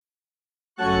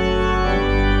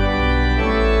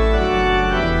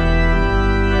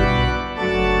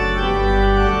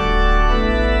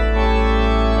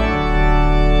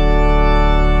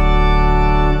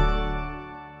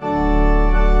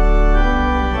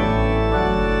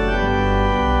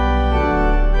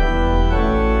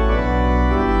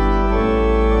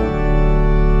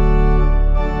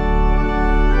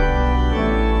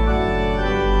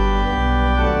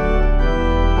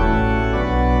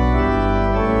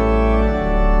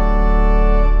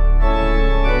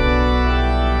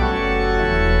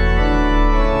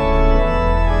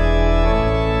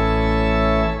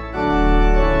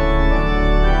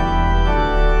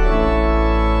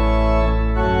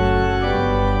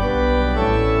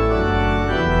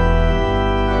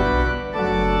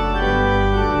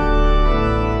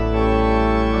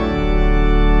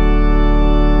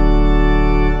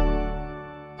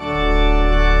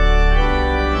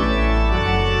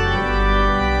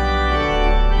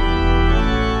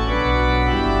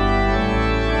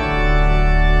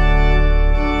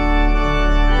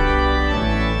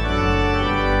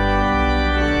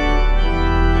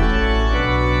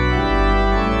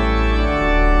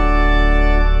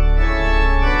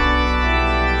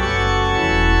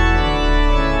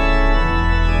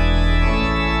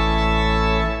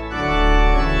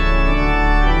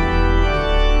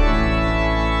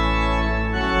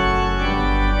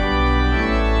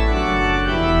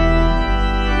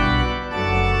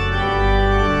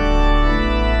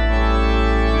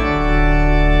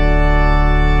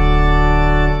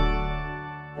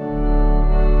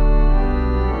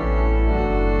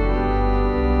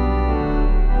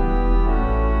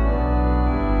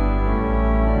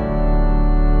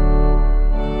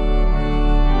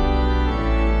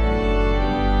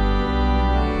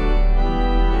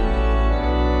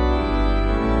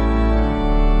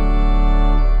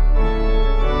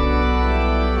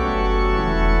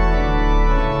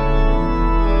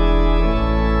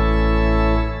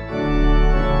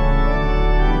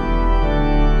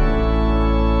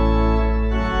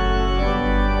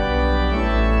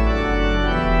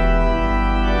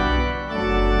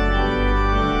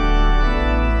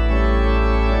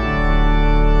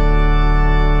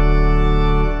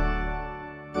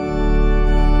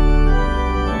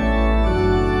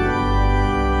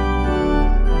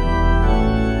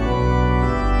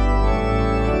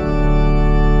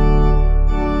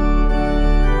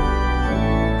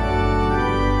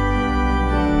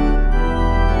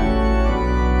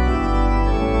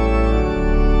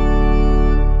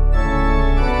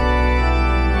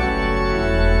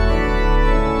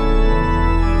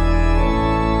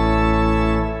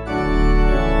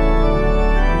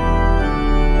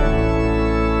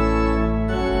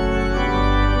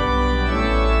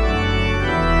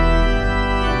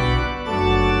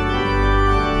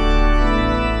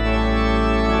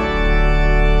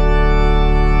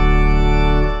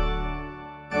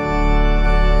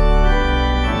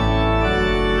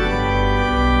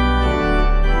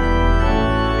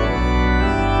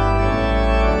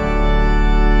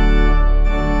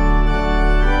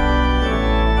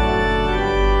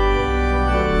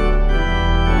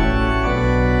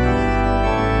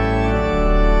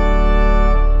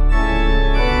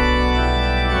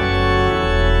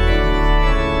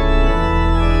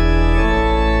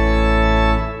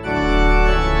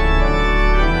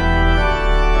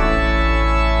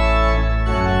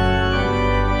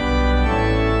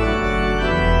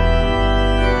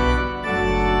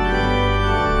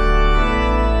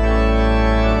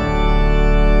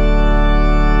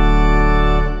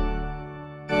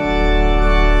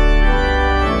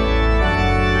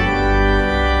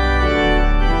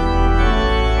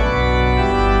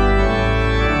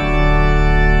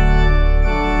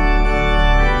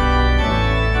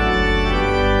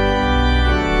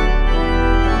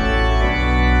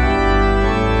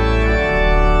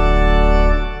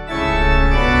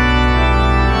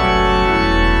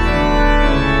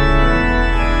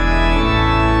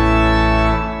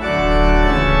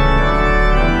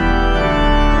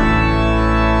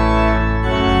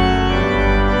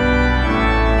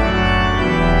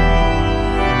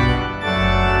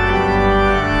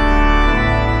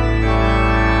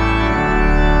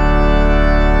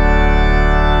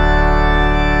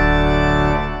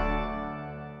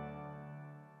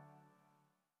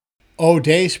 O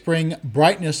dayspring,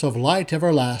 brightness of light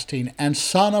everlasting, and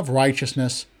sun of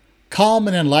righteousness, come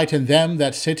and enlighten them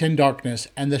that sit in darkness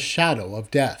and the shadow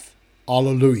of death.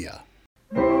 Alleluia.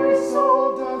 My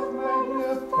soul doth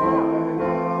magnify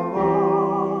the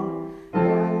Lord,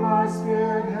 and my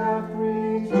spirit hath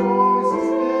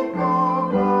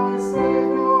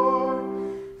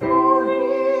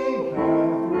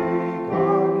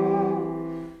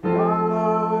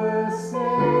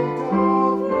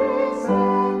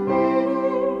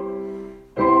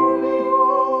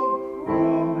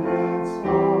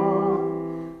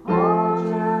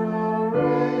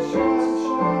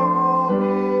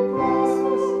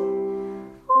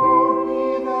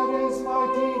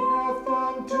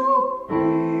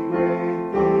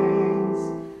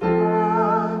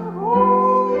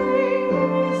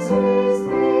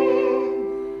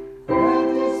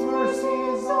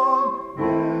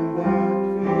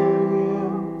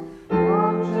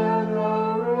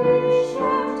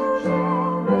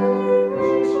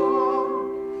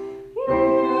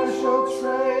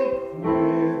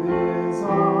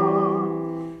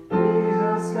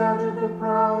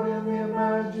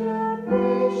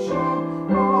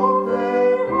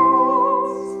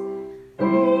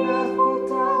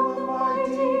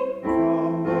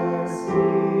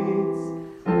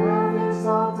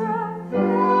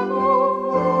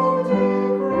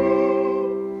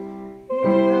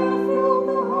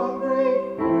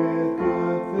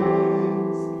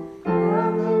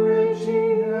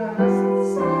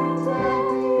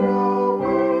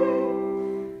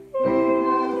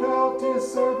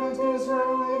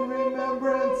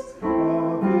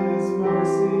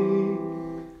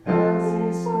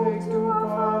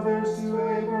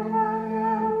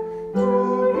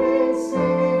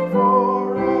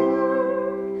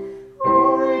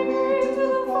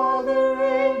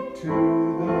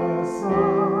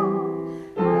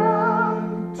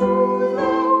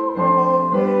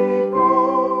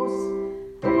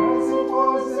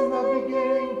the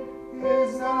beginning,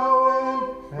 is now, and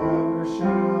ever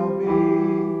shall be,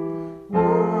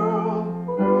 world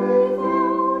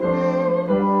without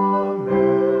end. Amen.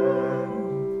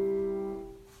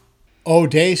 O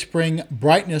dayspring,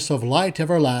 brightness of light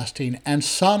everlasting, and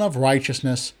sun of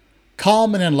righteousness,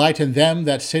 calm and enlighten them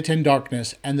that sit in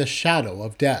darkness and the shadow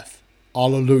of death.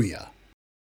 Alleluia.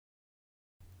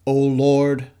 O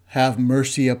Lord, have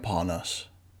mercy upon us.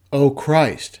 O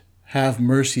Christ, have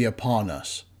mercy upon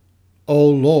us. O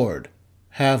Lord,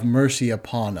 have mercy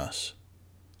upon us.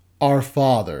 Our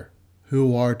Father,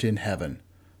 who art in heaven,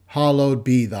 hallowed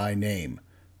be thy name.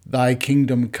 Thy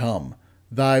kingdom come,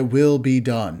 thy will be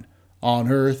done,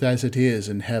 on earth as it is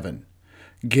in heaven.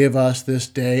 Give us this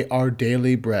day our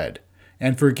daily bread,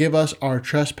 and forgive us our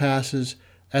trespasses,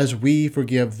 as we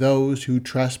forgive those who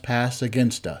trespass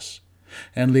against us.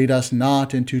 And lead us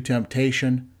not into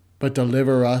temptation, but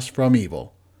deliver us from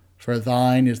evil. For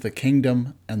thine is the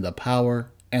kingdom, and the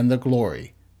power, and the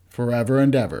glory, forever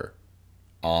and ever.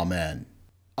 Amen.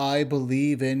 I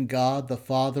believe in God the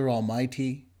Father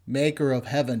Almighty, maker of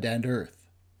heaven and earth,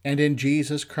 and in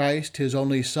Jesus Christ, his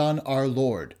only Son, our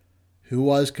Lord, who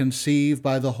was conceived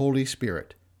by the Holy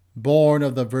Spirit, born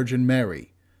of the Virgin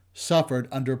Mary, suffered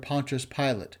under Pontius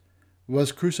Pilate,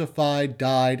 was crucified,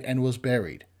 died, and was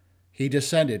buried. He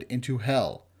descended into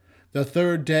hell. The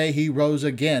third day he rose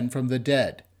again from the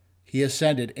dead. He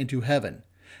ascended into heaven,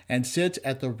 and sits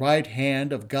at the right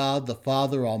hand of God the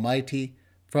Father Almighty.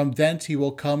 From thence he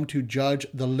will come to judge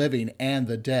the living and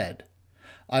the dead.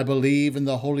 I believe in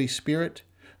the Holy Spirit,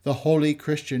 the holy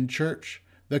Christian Church,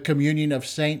 the communion of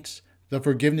saints, the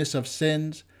forgiveness of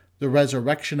sins, the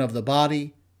resurrection of the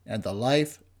body, and the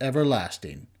life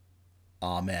everlasting.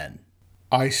 Amen.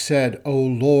 I said, O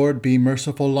Lord, be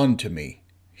merciful unto me.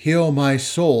 Heal my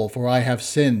soul, for I have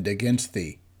sinned against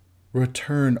thee.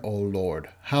 Return, O Lord,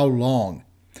 how long?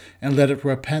 And let it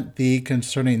repent thee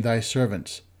concerning thy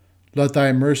servants. Let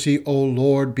thy mercy, O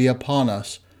Lord, be upon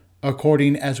us,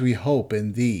 according as we hope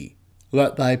in thee.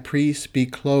 Let thy priests be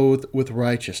clothed with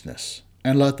righteousness,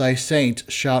 and let thy saints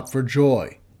shout for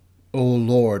joy. O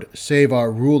Lord, save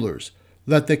our rulers.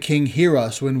 Let the king hear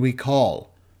us when we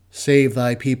call. Save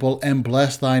thy people and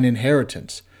bless thine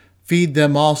inheritance. Feed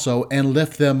them also and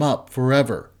lift them up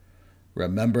forever.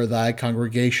 Remember thy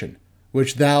congregation,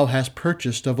 which thou hast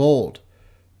purchased of old.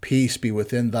 Peace be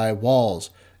within thy walls,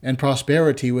 and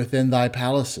prosperity within thy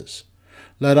palaces.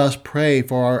 Let us pray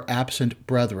for our absent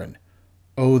brethren.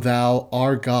 O thou,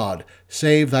 our God,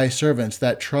 save thy servants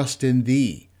that trust in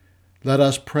thee. Let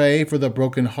us pray for the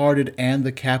brokenhearted and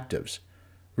the captives.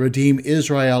 Redeem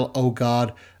Israel, O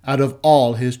God, out of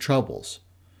all his troubles.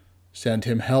 Send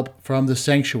him help from the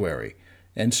sanctuary,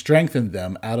 and strengthen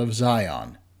them out of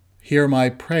Zion. Hear my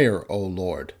prayer, O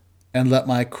Lord, and let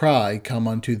my cry come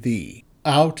unto thee.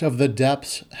 Out of the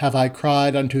depths have I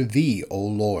cried unto thee, O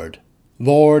Lord.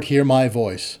 Lord, hear my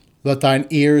voice. Let thine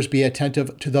ears be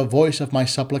attentive to the voice of my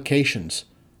supplications.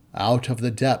 Out of the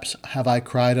depths have I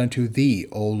cried unto thee,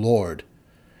 O Lord.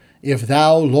 If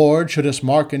thou, Lord, shouldest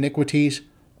mark iniquities,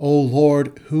 O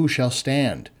Lord, who shall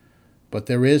stand? But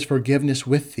there is forgiveness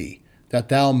with thee, that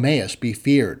thou mayest be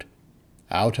feared.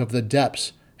 Out of the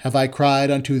depths have I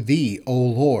cried unto thee, O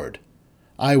Lord.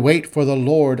 I wait for the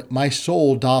Lord, my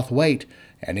soul doth wait,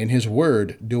 and in his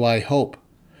word do I hope.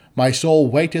 My soul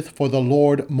waiteth for the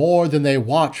Lord more than they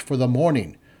watch for the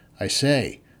morning. I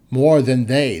say, more than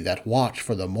they that watch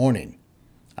for the morning.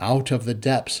 Out of the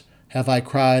depths have I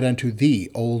cried unto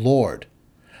thee, O Lord.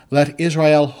 Let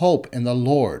Israel hope in the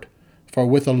Lord. For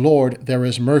with the Lord there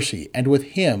is mercy, and with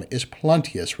him is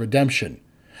plenteous redemption.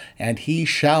 And he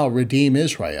shall redeem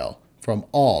Israel from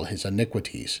all his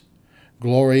iniquities.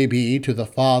 Glory be to the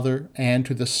Father, and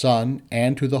to the Son,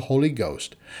 and to the Holy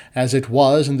Ghost, as it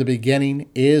was in the beginning,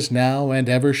 is now, and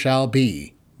ever shall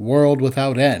be, world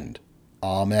without end.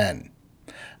 Amen.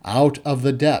 Out of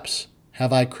the depths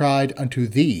have I cried unto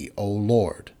thee, O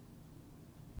Lord.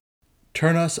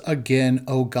 Turn us again,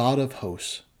 O God of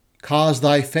hosts. Cause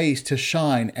thy face to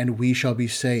shine, and we shall be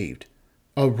saved.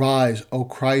 Arise, O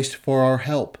Christ, for our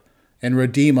help, and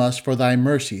redeem us for thy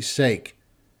mercy's sake.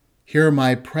 Hear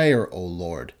my prayer, O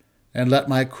Lord, and let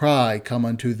my cry come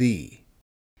unto thee.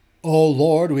 O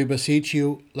Lord, we beseech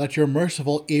you, let your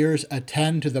merciful ears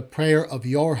attend to the prayer of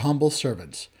your humble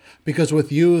servants, because with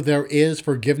you there is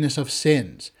forgiveness of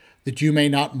sins, that you may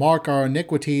not mark our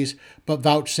iniquities, but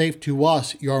vouchsafe to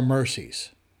us your mercies.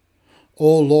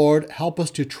 O Lord, help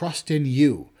us to trust in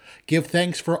you, give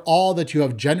thanks for all that you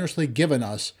have generously given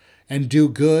us, and do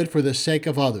good for the sake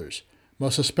of others,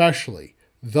 most especially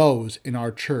those in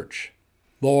our church.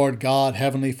 Lord God,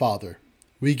 Heavenly Father,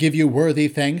 We give you worthy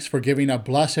thanks for giving a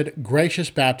blessed, gracious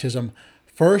baptism,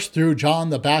 first through John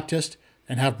the Baptist,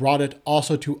 and have brought it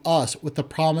also to us with the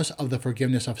promise of the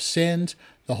forgiveness of sins,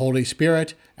 the Holy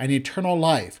Spirit, and eternal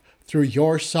life through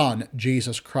your Son,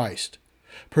 Jesus Christ.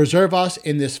 Preserve us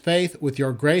in this faith with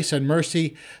your grace and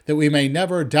mercy, that we may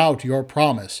never doubt your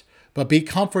promise, but be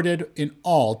comforted in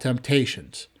all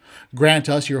temptations. Grant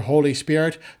us your Holy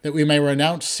Spirit, that we may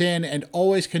renounce sin and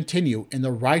always continue in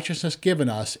the righteousness given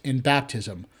us in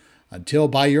baptism, until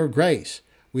by your grace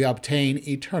we obtain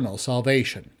eternal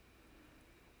salvation.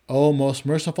 O most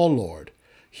merciful Lord,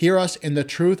 hear us in the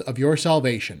truth of your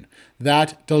salvation,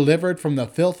 that, delivered from the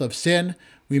filth of sin,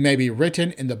 we may be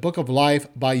written in the book of life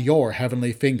by your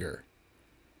heavenly finger.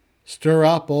 Stir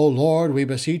up, O Lord, we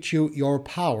beseech you, your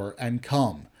power, and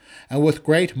come, and with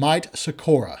great might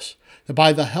succor us, that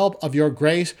by the help of your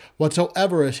grace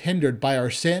whatsoever is hindered by our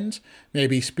sins may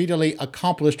be speedily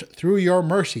accomplished through your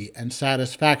mercy and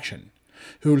satisfaction,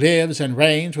 who lives and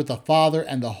reigns with the Father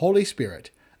and the Holy Spirit,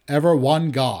 ever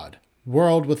one God,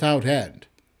 world without end.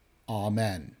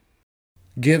 Amen.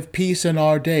 Give peace in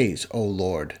our days, O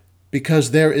Lord,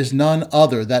 because there is none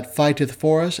other that fighteth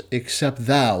for us except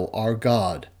thou, our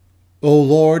God. O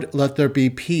Lord, let there be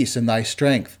peace in thy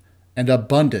strength, and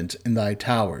abundance in thy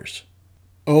towers.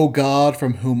 O God,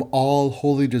 from whom all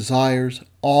holy desires,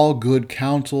 all good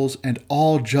counsels, and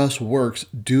all just works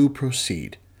do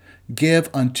proceed, give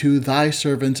unto thy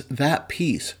servants that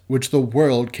peace which the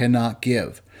world cannot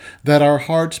give, that our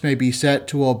hearts may be set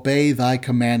to obey thy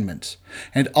commandments,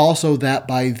 and also that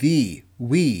by thee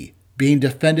we, being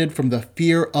defended from the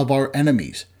fear of our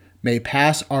enemies, may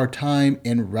pass our time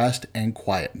in rest and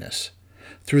quietness.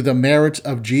 Through the merits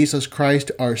of Jesus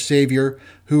Christ our Savior,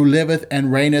 who liveth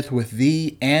and reigneth with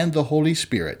thee and the Holy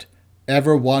Spirit,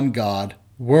 ever one God,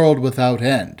 world without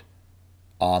end.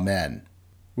 Amen.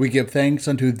 We give thanks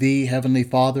unto thee, Heavenly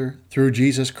Father, through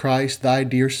Jesus Christ thy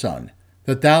dear Son,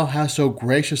 that thou hast so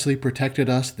graciously protected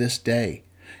us this day,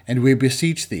 and we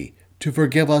beseech thee to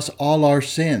forgive us all our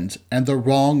sins and the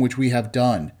wrong which we have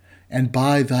done, and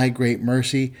by thy great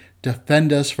mercy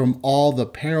defend us from all the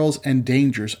perils and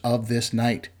dangers of this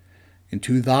night.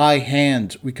 Into thy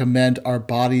hands we commend our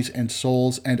bodies and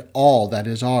souls and all that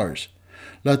is ours.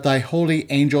 Let thy holy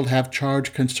angel have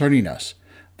charge concerning us,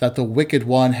 that the wicked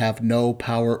one have no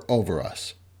power over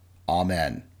us.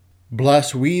 Amen.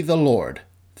 Bless we the Lord.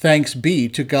 Thanks be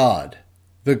to God.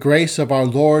 The grace of our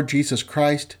Lord Jesus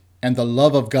Christ, and the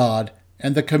love of God,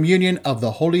 and the communion of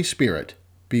the Holy Spirit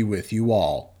be with you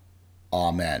all.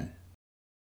 Amen.